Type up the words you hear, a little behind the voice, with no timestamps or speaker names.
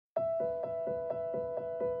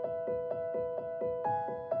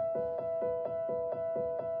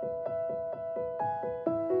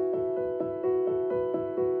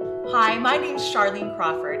Hi, my name's Charlene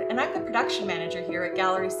Crawford, and I'm the production manager here at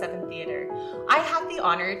Gallery 7 Theatre. I have the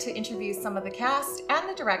honor to interview some of the cast and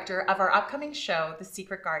the director of our upcoming show, The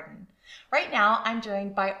Secret Garden. Right now, I'm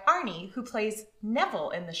joined by Arne, who plays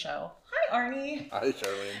Neville in the show. Hi, Arne. Hi,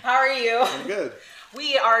 Charlene. How are you? I'm good.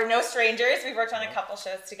 We are no strangers. We've worked on a couple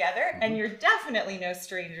shows together, and you're definitely no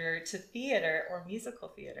stranger to theater or musical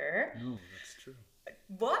theater. No, that's true.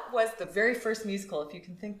 What was the very first musical, if you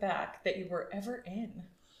can think back, that you were ever in?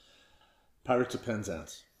 Pirates of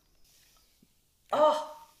Penzance.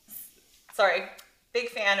 Oh, sorry. Big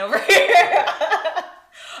fan over here.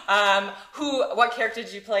 What character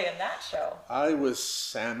did you play in that show? I was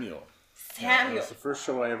Samuel. Samuel. It was the first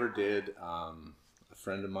show I ever did. A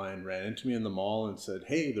friend of mine ran into me in the mall and said,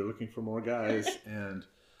 "Hey, they're looking for more guys." And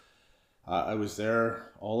I was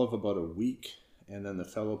there all of about a week. And then the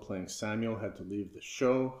fellow playing Samuel had to leave the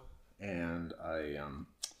show. And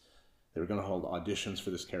they were going to hold auditions for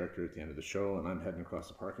this character at the end of the show. And I'm heading across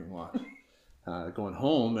the parking lot. Going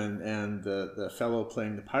home, and the fellow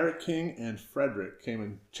playing the Pirate King and Frederick came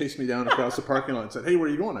and chased me down across the parking lot and said, "Hey, where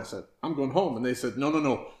are you going?" I said, "I'm going home." And they said,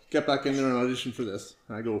 No, get back in there and audition for this."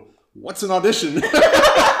 And I go, "What's an audition?"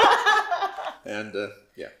 And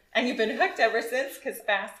yeah. And you've been hooked ever since, because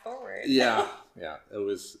fast forward. Yeah. It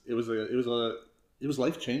was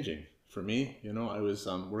life-changing for me. You know, I was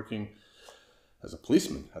working as a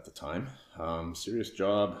policeman at the time. Serious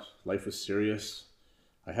job. Life was serious.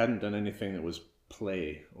 I hadn't done anything that was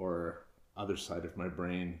play or other side of my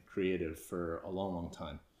brain creative for a long, long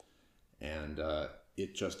time. And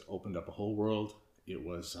it just opened up a whole world. It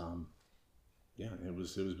was,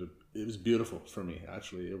 it was beautiful for me,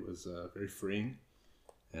 actually. It was very freeing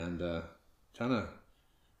and kind of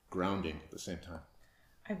grounding at the same time.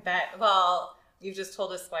 I bet. Well, you've just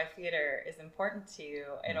told us why theater is important to you.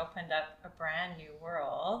 It opened up a brand new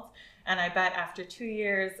world. And I bet after 2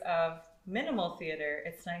 years of minimal theater,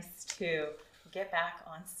 it's nice to get back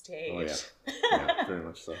on stage. Oh, yeah, very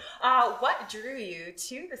much so. What drew you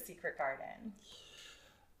to The Secret Garden?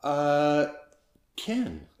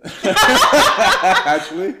 Ken.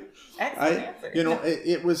 Actually. Excellent answer. You know,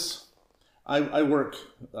 it was, I work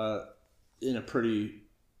in a pretty,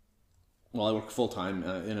 well, I work full-time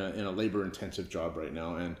in a labor-intensive job right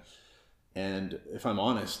now. And if I'm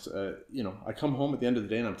honest, you know, I come home at the end of the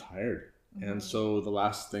day and I'm tired. And so the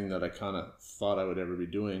last thing that I kind of thought I would ever be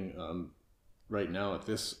doing right now at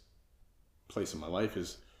this place in my life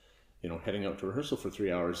is, you know, heading out to rehearsal for 3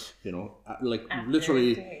 hours, you know, like after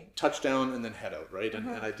literally touchdown and then head out, right? And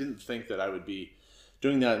I didn't think that I would be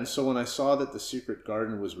doing that. And so when I saw that The Secret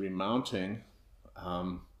Garden was remounting,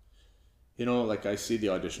 you know, like I see the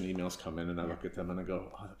audition emails come in and I look at them and I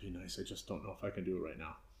go, "Oh, that'd be nice. I just don't know if I can do it right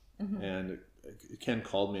now." And Ken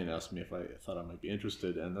called me and asked me if I thought I might be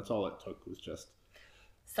interested, and that's all it took was just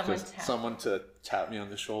someone to tap me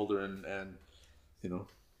on the shoulder and you know.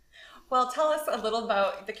 Well, tell us a little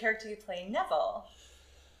about the character you play, Neville.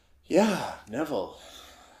 Yeah, Neville.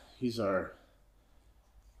 He's our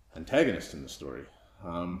antagonist in the story.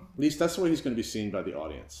 At least that's the way he's going to be seen by the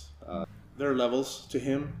audience. There are levels to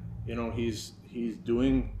him. You know, he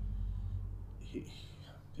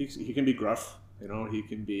can be gruff. You know, he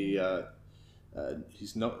can be.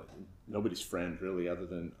 He's nobody's friend really, other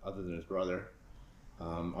than his brother.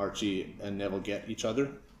 Archie and Neville get each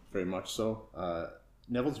other very much so.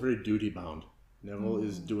 Neville's very duty bound. Neville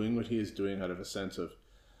is doing what he is doing out of a sense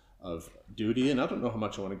of duty, and I don't know how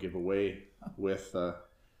much I want to give away with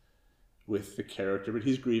the character, but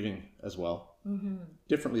he's grieving as well,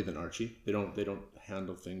 differently than Archie. They don't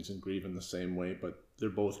handle things and grieve in the same way, but they're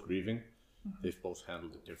both grieving. They've both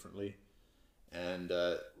handled it differently. And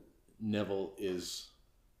Neville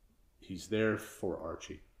he's there for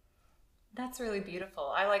Archie. That's really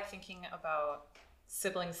beautiful. I like thinking about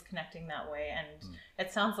siblings connecting that way, and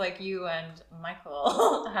it sounds like you and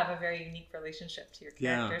Michael have a very unique relationship to your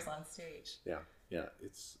characters on stage. Yeah.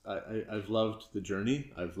 It's I've loved the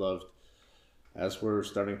journey. I've loved, as we're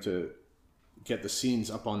starting to get the scenes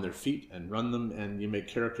up on their feet and run them, and you make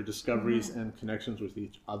character discoveries and connections with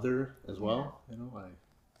each other as well. You know,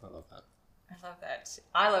 I love that. I love that.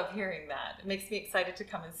 I love hearing that. It makes me excited to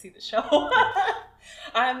come and see the show.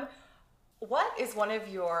 What is one of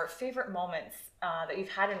your favorite moments that you've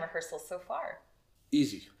had in rehearsal so far?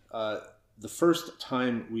 Easy. The first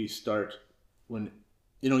time we start, when,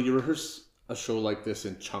 you know, you rehearse a show like this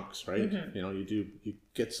in chunks, right? You know, you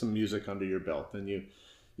get some music under your belt, and you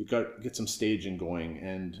get some staging going,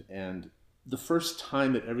 and the first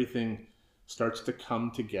time that everything starts to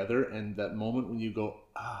come together, and that moment when you go,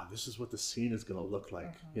 this is what the scene is going to look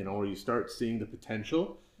like, you know, or you start seeing the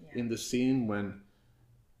potential in the scene when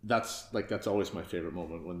that's always my favorite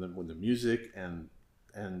moment, when the music and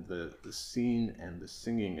the scene and the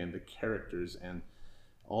singing and the characters and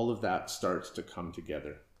all of that starts to come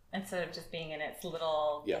together. Instead of just being in its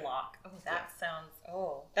little Yeah. block. Oh, that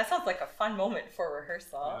sounds like a fun moment for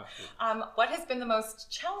rehearsal. Yeah. What has been the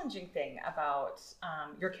most challenging thing about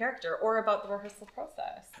your character or about the rehearsal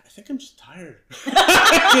process? I think I'm just tired.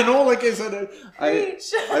 Like I said,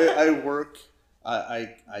 I work.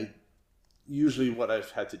 I usually what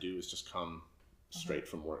I've had to do is just come straight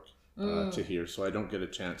from work to here, so I don't get a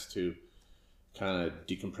chance to kind of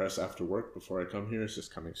decompress after work before I come here. It's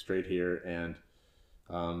just coming straight here and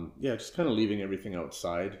just kind of leaving everything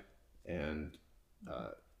outside and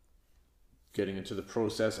getting into the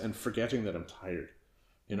process and forgetting that I'm tired,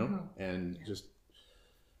 and just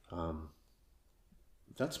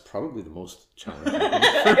that's probably the most challenging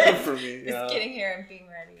thing for me. Just getting here and being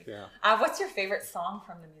ready. Yeah. What's your favorite song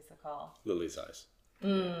from the musical? Lily's Eyes. I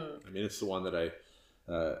mean, it's the one that I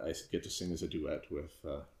get to sing as a duet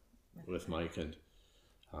with Mike, and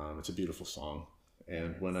it's a beautiful song.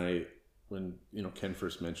 And when Ken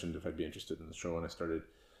first mentioned if I'd be interested in the show, and I started,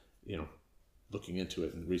 looking into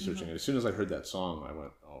it and researching it, as soon as I heard that song, I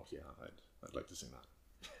went, oh yeah, I'd like to sing that.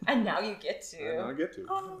 And now you get to. And now I get to.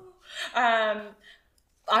 Oh.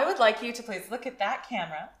 I would like you to please look at that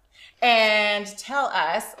camera and tell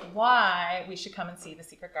us why we should come and see The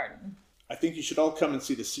Secret Garden. I think you should all come and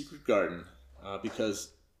see The Secret Garden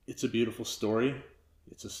because it's a beautiful story.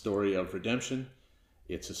 It's a story of redemption.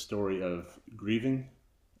 It's a story of grieving.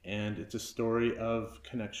 And it's a story of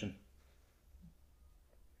connection.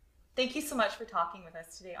 Thank you so much for talking with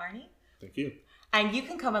us today, Arne. Thank you. And you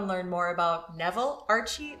can come and learn more about Neville,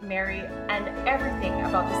 Archie, Mary, and everything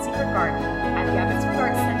about The Secret Garden at the Abbotsford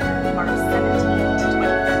Arts Centre